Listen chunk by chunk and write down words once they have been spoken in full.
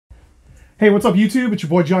Hey, what's up YouTube? It's your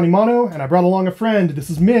boy Johnny Mono, and I brought along a friend. This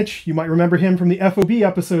is Mitch. You might remember him from the FOB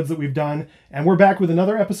episodes that we've done, and we're back with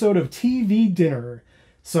another episode of TV Dinner.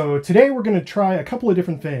 So today we're going to try a couple of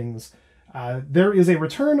different things. There is a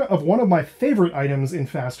return of one of my favorite items in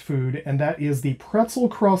fast food, and that is the Pretzel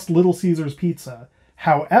Crust Little Caesars Pizza.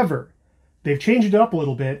 However, they've changed it up a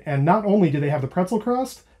little bit, and not only do they have the pretzel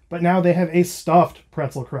crust, but now they have a stuffed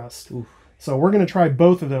pretzel crust. Oof. So we're going to try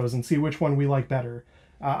both of those and see which one we like better.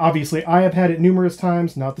 Obviously, I have had it numerous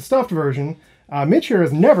times, not the stuffed version. Mitch here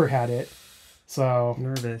has never had it, so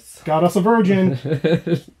nervous. Got us a virgin.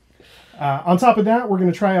 On top of that, we're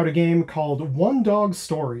going to try out a game called One Dog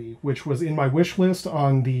Story, which was in my wish list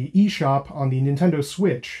on the eShop on the Nintendo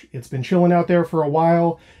Switch. It's been chilling out there for a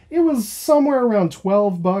while. It was somewhere around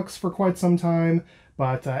 $12 for quite some time,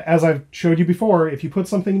 but as I've showed you before, if you put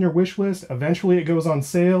something in your wish list, eventually it goes on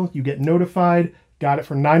sale, you get notified. Got it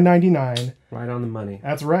for $9.99. Right on the money.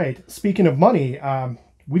 That's right. Speaking of money,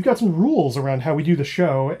 we've got some rules around how we do the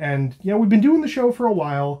show, and we've been doing the show for a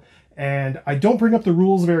while, and I don't bring up the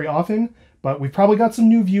rules very often, but we've probably got some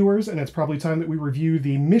new viewers, and it's probably time that we review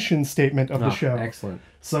the mission statement of the show. Excellent.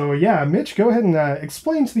 So yeah, Mitch, go ahead and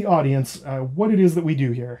explain to the audience what it is that we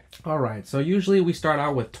do here. All right. So usually we start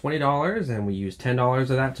out with $20, and we use $10 of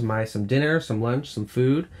that to buy some dinner, some lunch, some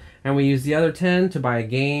food. And we use the other 10 to buy a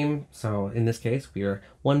game. So in this case, we are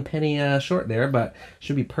 1 penny short there, but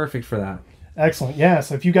should be perfect for that. Excellent. Yeah,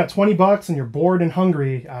 so if you've got $20 and you're bored and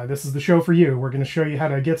hungry, this is the show for you. We're going to show you how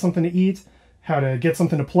to get something to eat, how to get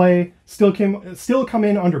something to play, still come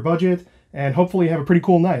in under budget, and hopefully have a pretty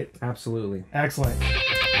cool night. Absolutely. Excellent.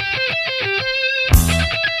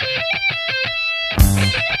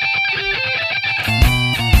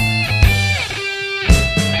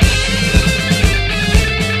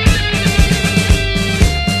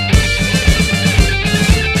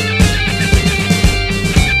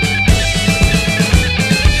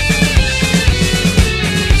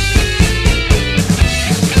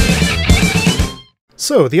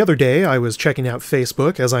 So, the other day I was checking out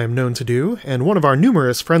Facebook, as I am known to do, and one of our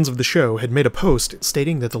numerous friends of the show had made a post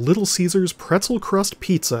stating that the Little Caesars Pretzel Crust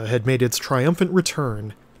Pizza had made its triumphant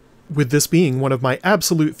return. With this being one of my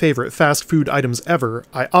absolute favorite fast food items ever,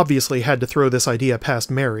 I obviously had to throw this idea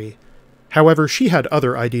past Mary. However, she had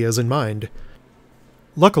other ideas in mind.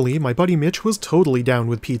 Luckily, my buddy Mitch was totally down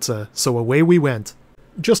with pizza, so away we went.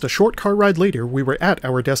 Just a short car ride later, we were at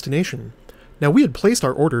our destination. Now, we had placed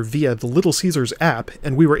our order via the Little Caesars app,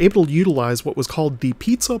 and we were able to utilize what was called the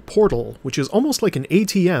Pizza Portal, which is almost like an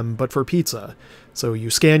ATM, but for pizza. So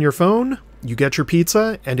you scan your phone, you get your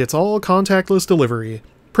pizza, and it's all contactless delivery.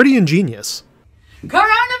 Pretty ingenious.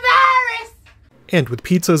 Coronavirus! And with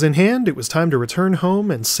pizzas in hand, it was time to return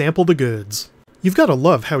home and sample the goods. You've got to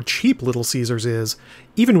love how cheap Little Caesars is.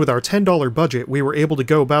 Even with our $10 budget, we were able to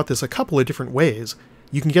go about this a couple of different ways.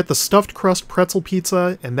 You can get the stuffed crust pretzel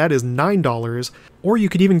pizza, and that is $9, or you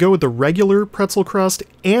could even go with the regular pretzel crust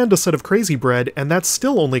and a set of crazy bread, and that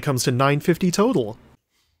still only comes to $9.50 total.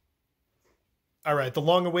 Alright, the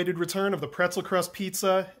long-awaited return of the pretzel crust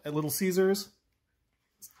pizza at Little Caesars.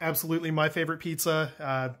 It's absolutely my favorite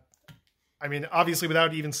pizza. I mean, obviously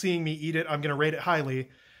without even seeing me eat it, I'm going to rate it highly.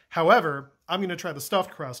 However, I'm going to try the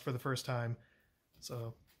stuffed crust for the first time.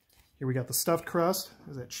 So, here we got the stuffed crust.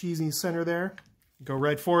 There's that cheesy center there. Go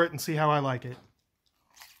right for it and see how I like it.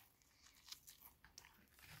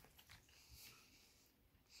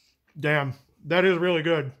 Damn, that is really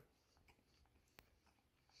good.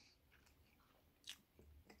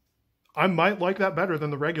 I might like that better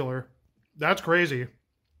than the regular. That's crazy,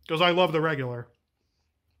 because I love the regular.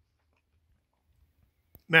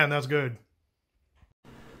 Man, that's good.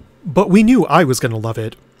 But we knew I was going to love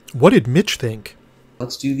it. What did Mitch think?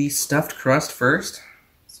 Let's do the stuffed crust first.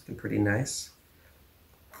 It's looking pretty nice.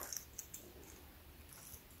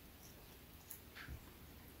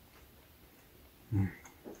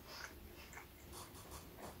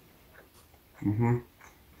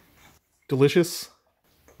 Delicious.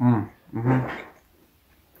 All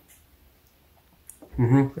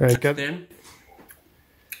right, got thin.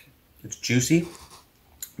 It's juicy.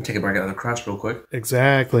 Take a bite out of the crust real quick.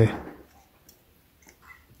 Exactly.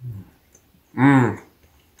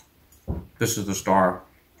 This is the star.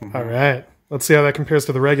 All right. Let's see how that compares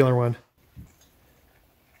to the regular one.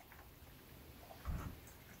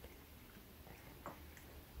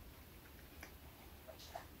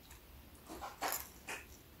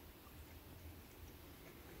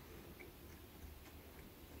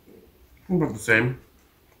 About the same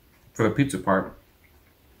for the pizza part.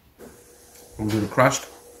 We'll do the crust.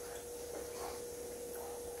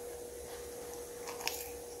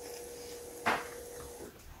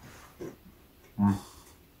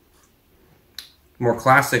 more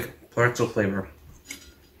classic pretzel flavor.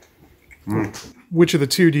 Which of the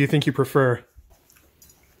two do you think you prefer?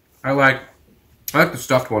 I like the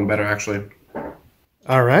stuffed one better, actually.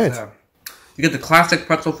 All right. You get the classic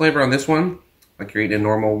pretzel flavor on this one, like you're eating a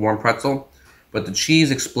normal warm pretzel, but the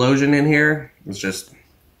cheese explosion in here is just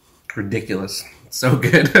ridiculous. It's so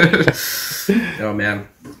good. Oh man,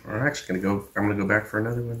 I'm actually gonna go back for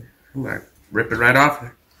another one. I'm gonna rip it right off.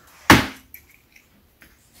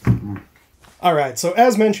 All right, so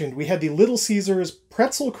as mentioned, we had the Little Caesars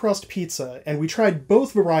Pretzel Crust Pizza, and we tried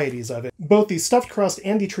both varieties of it, both the stuffed crust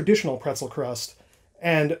and the traditional pretzel crust.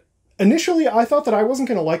 And initially, I thought that I wasn't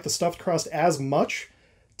going to like the stuffed crust as much.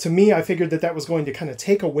 To me, I figured that that was going to kind of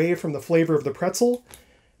take away from the flavor of the pretzel.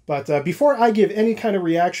 But before I give any kind of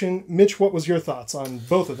reaction, Mitch, what was your thoughts on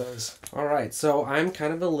both of those? All right, so I'm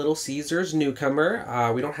kind of a Little Caesars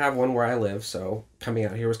newcomer. We don't have one where I live, so coming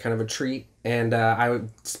out here was kind of a treat. And I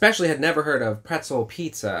especially had never heard of pretzel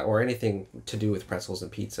pizza or anything to do with pretzels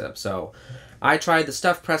and pizza. So I tried the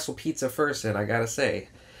stuffed pretzel pizza first, and I gotta say,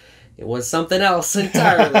 it was something else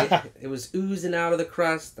entirely. It was oozing out of the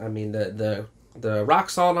crust. I mean, the rock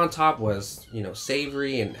salt on top was,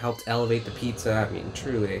 savory and helped elevate the pizza. I mean,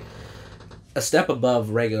 truly a step above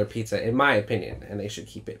regular pizza, in my opinion, and they should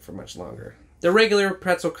keep it for much longer. The regular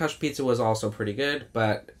pretzel crust pizza was also pretty good,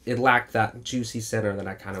 but it lacked that juicy center that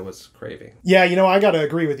I kind of was craving. Yeah, I gotta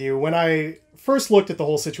agree with you. When I first looked at the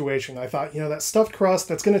whole situation, I thought, that stuffed crust,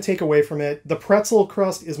 that's gonna take away from it. The pretzel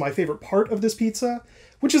crust is my favorite part of this pizza,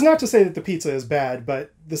 which is not to say that the pizza is bad,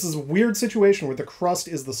 but this is a weird situation where the crust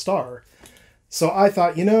is the star. So I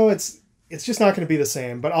thought, it's just not going to be the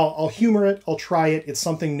same, but I'll humor it, I'll try it, it's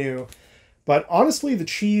something new. But honestly, the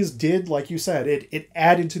cheese did, like you said, it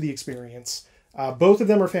added to the experience. Both of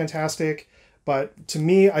them are fantastic, but to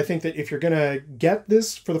me, I think that if you're going to get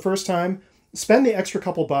this for the first time, spend the extra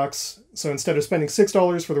couple bucks. So instead of spending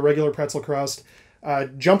 $6 for the regular pretzel crust,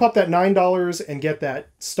 jump up that $9 and get that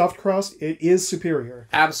stuffed crust. It is superior.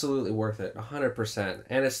 Absolutely worth it, 100%.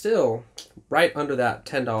 And it's still right under that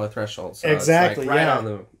 $10 threshold. So exactly, it's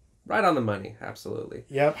like right on the money, absolutely.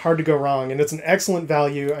 Yep, hard to go wrong. And it's an excellent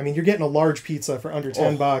value. I mean, you're getting a large pizza for under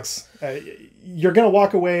 10 bucks. You're going to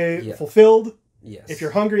walk away fulfilled. Yes. If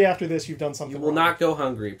you're hungry after this, you've done something You will wrong. not go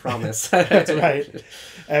hungry, promise. That's right.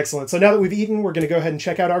 Excellent. So now that we've eaten, we're going to go ahead and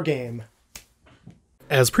check out our game.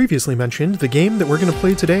 As previously mentioned, the game that we're going to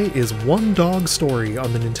play today is One Dog Story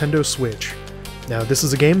on the Nintendo Switch. Now, this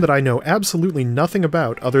is a game that I know absolutely nothing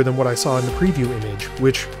about other than what I saw in the preview image,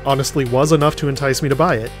 which honestly was enough to entice me to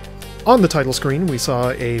buy it. On the title screen, we saw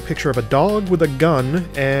a picture of a dog with a gun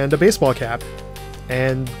and a baseball cap.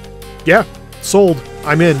 And yeah, sold.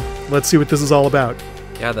 I'm in. Let's see what this is all about.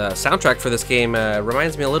 Yeah, the soundtrack for this game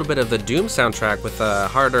reminds me a little bit of the Doom soundtrack with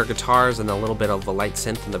harder guitars and a little bit of a light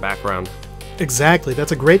synth in the background. Exactly,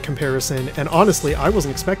 that's a great comparison, and honestly, I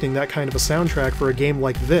wasn't expecting that kind of a soundtrack for a game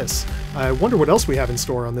like this. I wonder what else we have in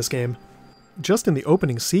store on this game. Just in the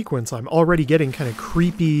opening sequence, I'm already getting kind of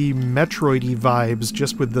creepy, Metroid-y vibes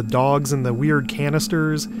just with the dogs and the weird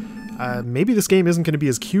canisters. Maybe this game isn't going to be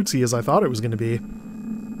as cutesy as I thought it was going to be.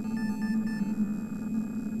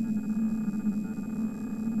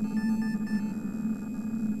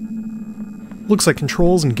 Looks like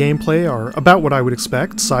controls and gameplay are about what I would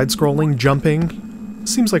expect. Side-scrolling, jumping.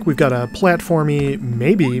 Seems like we've got a platformy,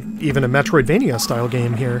 maybe even a Metroidvania-style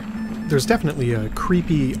game here. There's definitely a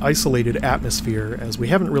creepy, isolated atmosphere, as we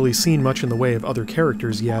haven't really seen much in the way of other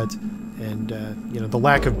characters yet. And, the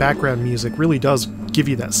lack of background music really does give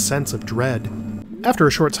you that sense of dread. After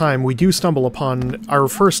a short time, we do stumble upon our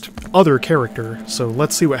first other character, so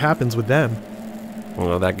let's see what happens with them.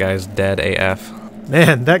 Well, that guy's dead AF.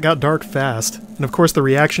 Man, that got dark fast. And of course the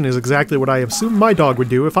reaction is exactly what I assumed my dog would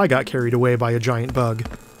do if I got carried away by a giant bug.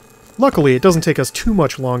 Luckily, it doesn't take us too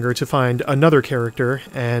much longer to find another character,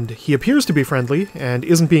 and he appears to be friendly, and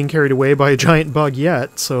isn't being carried away by a giant bug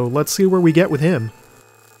yet, so let's see where we get with him.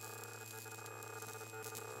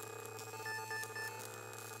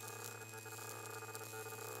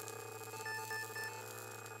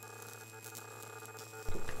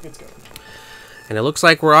 Let's go. And it looks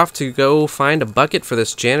like we're off to go find a bucket for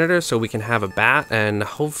this janitor so we can have a bat and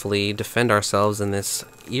hopefully defend ourselves in this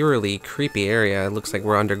eerily creepy area. It looks like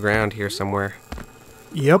we're underground here somewhere.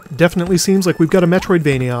 Yep, definitely seems like we've got a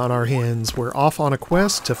Metroidvania on our hands. We're off on a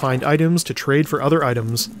quest to find items to trade for other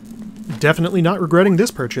items. Definitely not regretting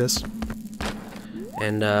this purchase.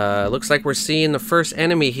 And looks like we're seeing the first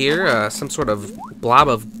enemy here, some sort of blob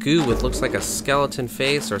of goo with looks like a skeleton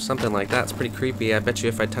face or something like that. It's pretty creepy. I bet you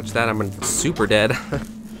if I touch that, I'm super dead.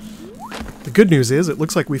 The good news is, it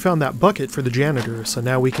looks like we found that bucket for the janitor, so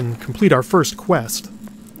now we can complete our first quest.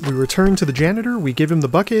 We return to the janitor, we give him the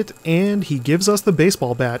bucket, and he gives us the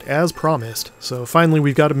baseball bat as promised. So finally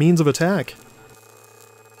we've got a means of attack.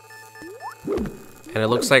 And it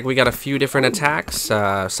looks like we got a few different attacks,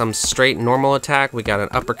 some straight normal attack, we got an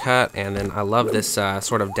uppercut, and then I love this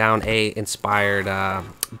sort of down A inspired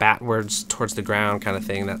batwards towards the ground kind of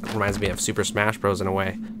thing that reminds me of Super Smash Bros. In a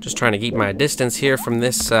way. Just trying to keep my distance here from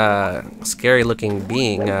this scary looking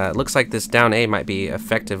being. It looks like this down A might be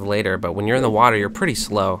effective later, but when you're in the water you're pretty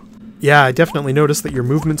slow. Yeah, I definitely noticed that your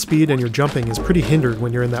movement speed and your jumping is pretty hindered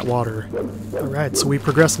when you're in that water. Alright, so we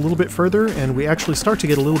progress a little bit further, and we actually start to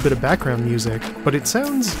get a little bit of background music, but it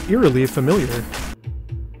sounds eerily familiar.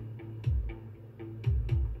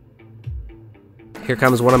 Here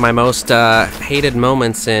comes one of my most hated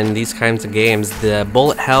moments in these kinds of games, the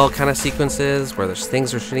bullet hell kind of sequences where there's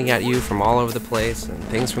things are shooting at you from all over the place and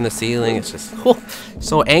things from the ceiling. It's just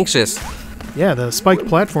so anxious. Yeah, the spiked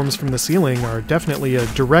platforms from the ceiling are definitely a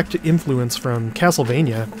direct influence from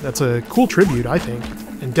Castlevania. That's a cool tribute, I think,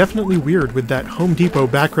 and definitely weird with that Home Depot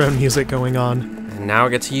background music going on. And now I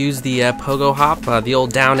get to use the pogo hop, the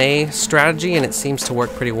old down A strategy, and it seems to work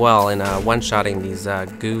pretty well in one-shotting these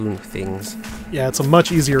goo things. Yeah, it's a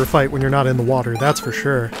much easier fight when you're not in the water, that's for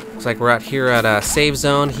sure. Looks like we're out here at a save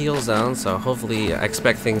zone, heal zone, so hopefully I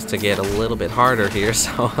expect things to get a little bit harder here,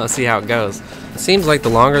 so I'll see how it goes. It seems like the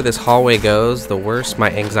longer this hallway goes, the worse my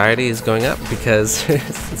anxiety is going up, because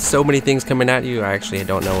so many things coming at you, I actually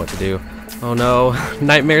don't know what to do. Oh no,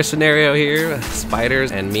 nightmare scenario here.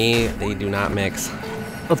 Spiders and me, they do not mix.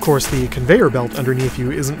 Of course, the conveyor belt underneath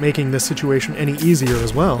you isn't making this situation any easier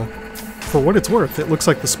as well. For what it's worth, it looks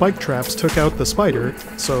like the spike traps took out the spider,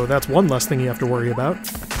 so that's one less thing you have to worry about.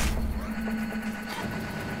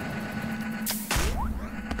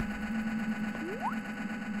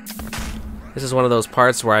 This is one of those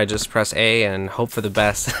parts where I just press A and hope for the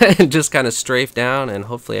best, and just kind of strafe down, and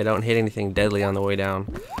hopefully I don't hit anything deadly on the way down.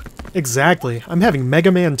 Exactly. I'm having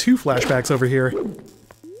Mega Man 2 flashbacks over here.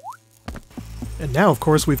 And now, of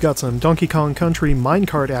course, we've got some Donkey Kong Country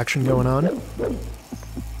minecart action going on.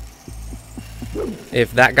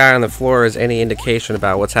 If that guy on the floor is any indication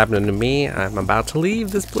about what's happening to me, I'm about to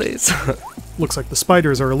leave this place. Looks like the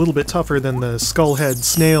spiders are a little bit tougher than the skullhead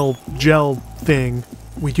snail gel thing.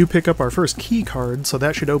 We do pick up our first key card, so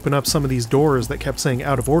that should open up some of these doors that kept saying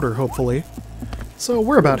out of order, hopefully. So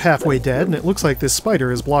we're about halfway dead, and it looks like this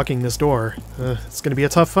spider is blocking this door. It's gonna be a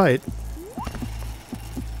tough fight.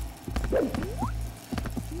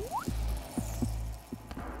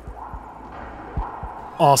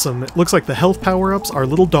 Awesome. It looks like the health power-ups are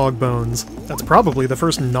little dog bones. That's probably the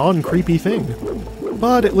first non-creepy thing.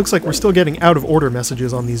 But it looks like we're still getting out-of-order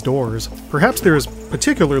messages on these doors. Perhaps there's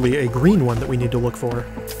particularly a green one that we need to look for.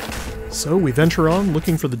 So we venture on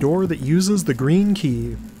looking for the door that uses the green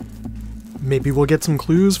key. Maybe we'll get some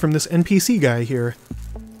clues from this NPC guy here.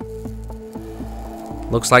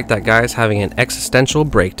 Looks like that guy's having an existential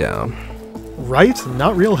breakdown. Right?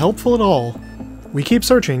 Not real helpful at all. We keep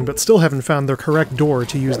searching, but still haven't found the correct door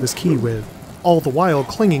to use this key with, all the while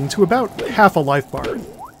clinging to about half a life bar.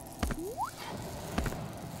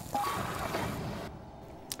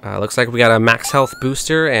 Looks like we got a max health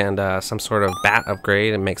booster and some sort of bat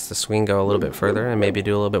upgrade. It makes the swing go a little bit further and maybe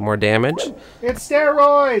do a little bit more damage. It's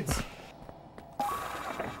steroids!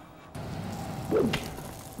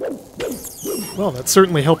 Well, that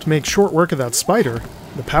certainly helped make short work of that spider.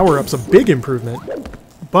 The power-up's a big improvement.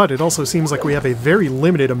 But it also seems like we have a very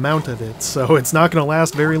limited amount of it, so it's not going to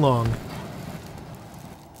last very long.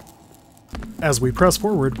 As we press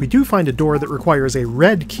forward, we do find a door that requires a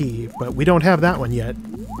red key, but we don't have that one yet.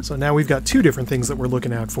 So now we've got two different things that we're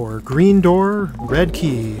looking out for. Green door, red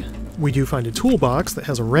key. We do find a toolbox that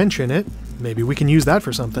has a wrench in it. Maybe we can use that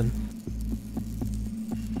for something.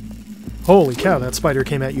 Holy cow, that spider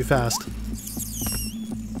came at you fast.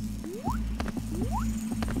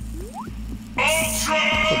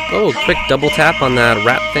 Oh, quick double tap on that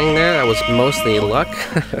rat thing there. That was mostly luck.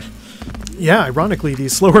 Yeah, ironically,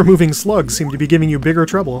 these slower moving slugs seem to be giving you bigger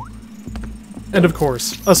trouble. And of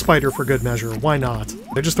course, a spider for good measure. Why not?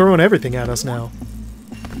 They're just throwing everything at us now.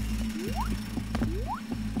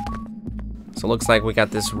 So it looks like we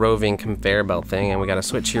got this roving conveyor belt thing and we got a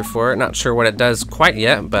switch here for it. Not sure what it does quite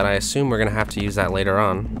yet, but I assume we're going to have to use that later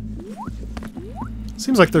on.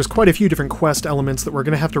 Seems like there's quite a few different quest elements that we're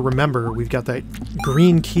going to have to remember. We've got that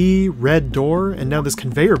green key, red door, and now this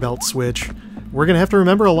conveyor belt switch. We're going to have to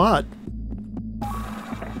remember a lot.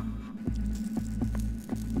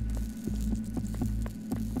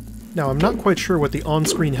 Now, I'm not quite sure what the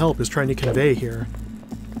on-screen help is trying to convey here.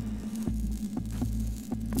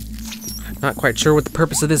 Not quite sure what the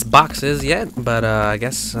purpose of this box is yet, but I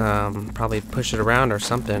guess probably push it around or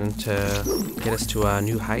something to get us to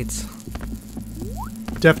new heights.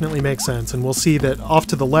 Definitely makes sense, and we'll see that off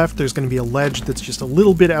to the left there's going to be a ledge that's just a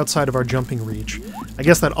little bit outside of our jumping reach. I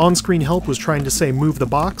guess that on-screen help was trying to say move the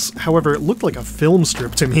box, however it looked like a film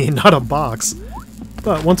strip to me, not a box.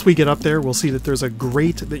 But once we get up there, we'll see that there's a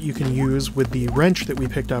grate that you can use with the wrench that we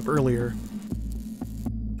picked up earlier.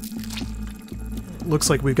 Looks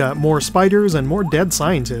like we've got more spiders and more dead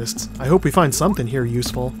scientists. I hope we find something here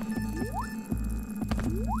useful.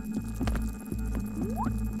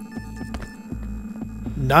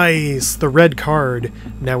 Nice! The red card.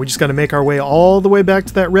 Now we just gotta make our way all the way back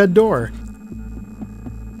to that red door.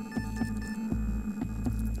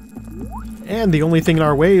 And the only thing in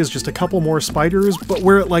our way is just a couple more spiders, but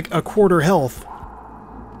we're at like a quarter health.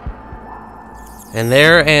 And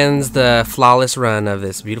there ends the flawless run of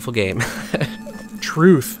this beautiful game.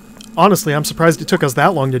 Truth. Honestly, I'm surprised it took us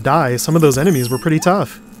that long to die. Some of those enemies were pretty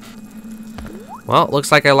tough. Well, it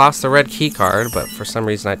looks like I lost the red key card, but for some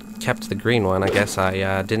reason I kept the green one. I guess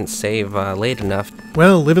I didn't save late enough.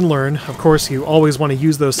 Well, live and learn. Of course, you always want to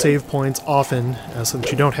use those save points often, so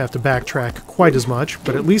that you don't have to backtrack quite as much,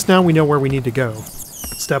 but at least now we know where we need to go.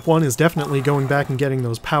 Step one is definitely going back and getting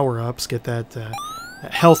those power-ups, get that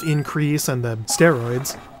health increase and the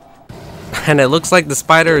steroids. And it looks like the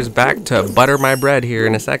spider is back to butter my bread here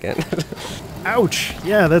in a second. Ouch!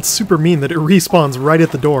 Yeah, that's super mean that it respawns right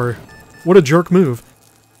at the door. What a jerk move.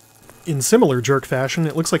 In similar jerk fashion,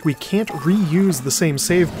 it looks like we can't reuse the same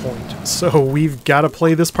save point, so we've got to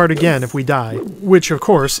play this part again if we die. Which, of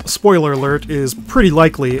course, spoiler alert, is pretty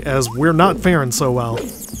likely, as we're not faring so well.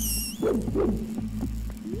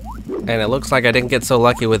 And it looks like I didn't get so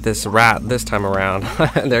lucky with this rat this time around.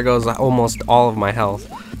 There goes almost all of my health.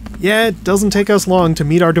 Yeah, it doesn't take us long to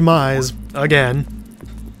meet our demise. Again.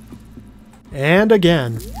 And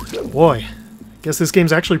again. Boy, guess this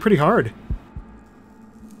game's actually pretty hard.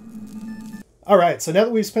 Alright, so now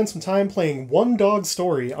that we've spent some time playing One Dog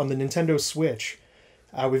Story on the Nintendo Switch,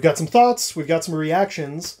 we've got some thoughts, we've got some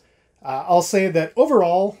reactions. I'll say that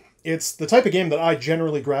overall, it's the type of game that I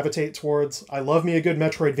generally gravitate towards. I love me a good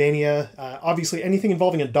Metroidvania. Obviously, anything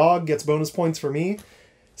involving a dog gets bonus points for me.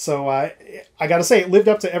 So I gotta say, it lived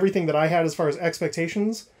up to everything that I had as far as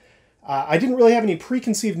expectations. I didn't really have any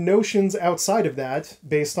preconceived notions outside of that,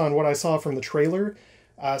 based on what I saw from the trailer.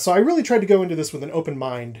 So I really tried to go into this with an open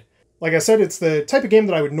mind. Like I said, it's the type of game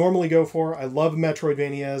that I would normally go for. I love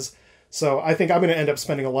Metroidvanias, so I think I'm going to end up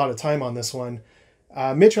spending a lot of time on this one.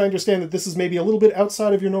 Mitch, I understand that this is maybe a little bit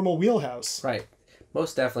outside of your normal wheelhouse. Right,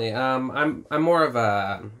 most definitely. I'm more of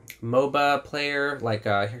a MOBA player, like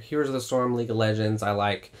Heroes of the Storm, League of Legends. I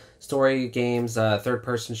like story games,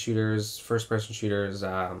 third-person shooters, first-person shooters.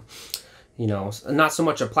 You know, not so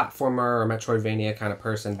much a platformer or Metroidvania kind of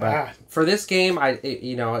person, but for this game, I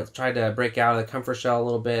tried to break out of the comfort shell a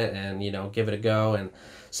little bit and, give it a go. And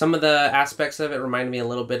some of the aspects of it reminded me a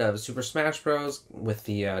little bit of Super Smash Bros. With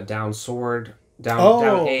the down sword,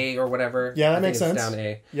 down A or whatever. Yeah, that makes sense. Down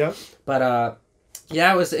A. Yep. But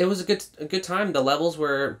yeah, it was a good time. The levels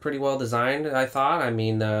were pretty well designed, I thought. I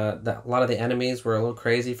mean, a lot of the enemies were a little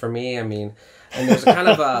crazy for me. I mean, and there's kind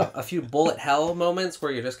of a few bullet hell moments where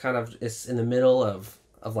you're just kind of it's in the middle of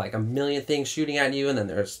like a million things shooting at you, and then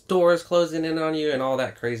there's doors closing in on you and all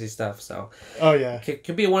that crazy stuff. So, oh yeah, it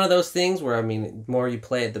could be one of those things where, I mean, the more you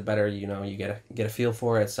play it, the better you get a feel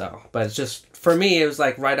for it. So, but it's just for me, it was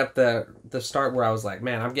like right up the start where I was like,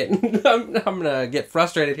 man, I'm gonna get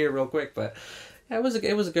frustrated here real quick, but. It was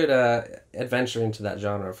a good adventure into that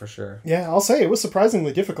genre for sure. Yeah, I'll say it was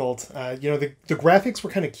surprisingly difficult. The graphics were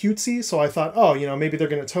kind of cutesy, so I thought, maybe they're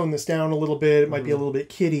going to tone this down a little bit. It might be a little bit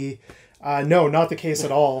kiddie. No, not the case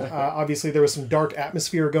at all. Obviously, there was some dark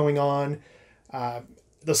atmosphere going on.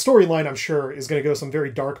 The storyline, I'm sure, is going to go some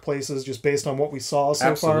very dark places just based on what we saw so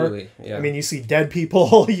Absolutely, far. Yeah. I mean, you see dead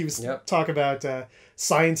people. You talk about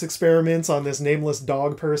science experiments on this nameless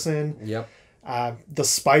dog person. Yep. The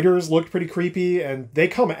spiders looked pretty creepy, and they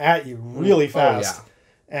come at you really fast. Oh,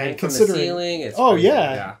 yeah. And considering from the ceiling, it's crazy.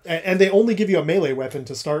 Yeah. And they only give you a melee weapon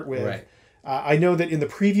to start with. Right. I know that in the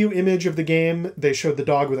preview image of the game, they showed the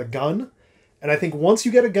dog with a gun, and I think once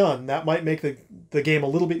you get a gun, that might make the game a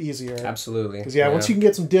little bit easier. Absolutely. Because once you can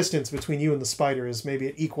get some distance between you and the spiders, maybe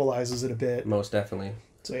it equalizes it a bit. Most definitely.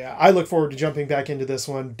 So yeah, I look forward to jumping back into this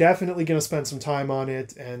one. Definitely going to spend some time on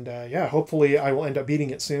it, and hopefully I will end up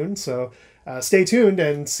beating it soon. So stay tuned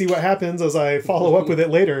and see what happens as I follow up with it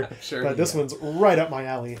later. Sure, but this one's right up my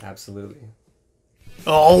alley. Absolutely.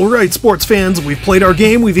 All right, sports fans, we've played our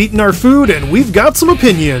game, we've eaten our food, and we've got some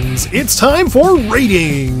opinions. It's time for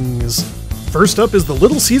ratings. First up is the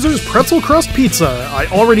Little Caesars Pretzel Crust Pizza. I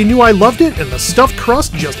already knew I loved it, and the stuffed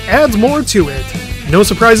crust just adds more to it. No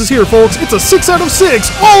surprises here, folks. It's a 6 out of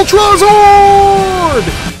 6 Ultra Zord!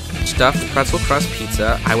 Stuffed pretzel crust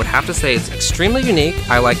pizza, I would have to say it's extremely unique.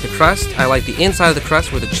 I like the crust. I like the inside of the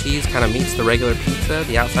crust where the cheese kind of meets the regular pizza.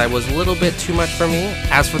 The outside was a little bit too much for me.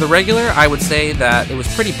 As for the regular, I would say that it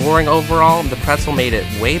was pretty boring overall. The pretzel made it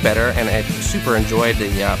way better, and I super enjoyed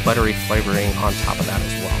the buttery flavoring on top of that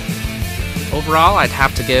as well. Overall, I'd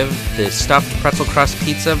have to give the stuffed pretzel crust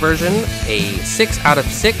pizza version a 6 out of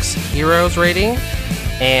 6 heroes rating,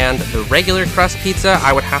 and the regular crust pizza,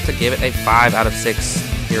 I would have to give it a 5 out of 6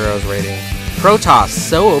 heroes rating. Protoss,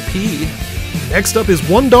 so OP. Next up is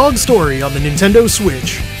One Dog Story on the Nintendo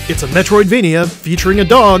Switch. It's a Metroidvania featuring a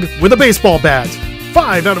dog with a baseball bat.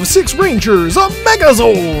 5 out of 6 Rangers, a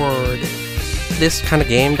Megazord! This kind of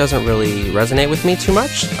game doesn't really resonate with me too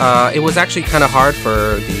much. It was actually kind of hard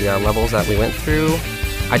for the levels that we went through.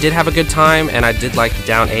 I did have a good time, and I did like the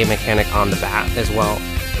down A mechanic on the bat as well.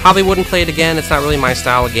 Probably wouldn't play it again. It's not really my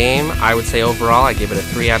style of game. I would say overall I give it a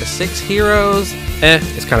 3 out of 6 heroes.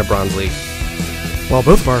 It's kind of Bronze League. While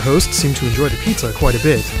both of our hosts seem to enjoy the pizza quite a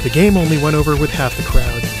bit, the game only went over with half the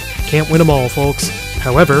crowd. Can't win them all, folks.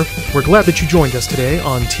 However, we're glad that you joined us today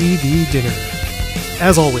on TV Dinner.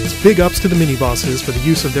 As always, big ups to the mini-bosses for the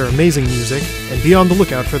use of their amazing music, and be on the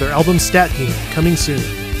lookout for their album Stat Demon coming soon.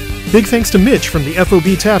 Big thanks to Mitch from the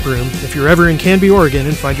FOB Tap Room. If you're ever in Canby, Oregon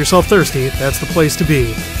and find yourself thirsty, that's the place to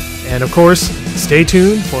be. And of course, stay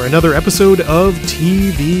tuned for another episode of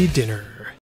TV Dinner.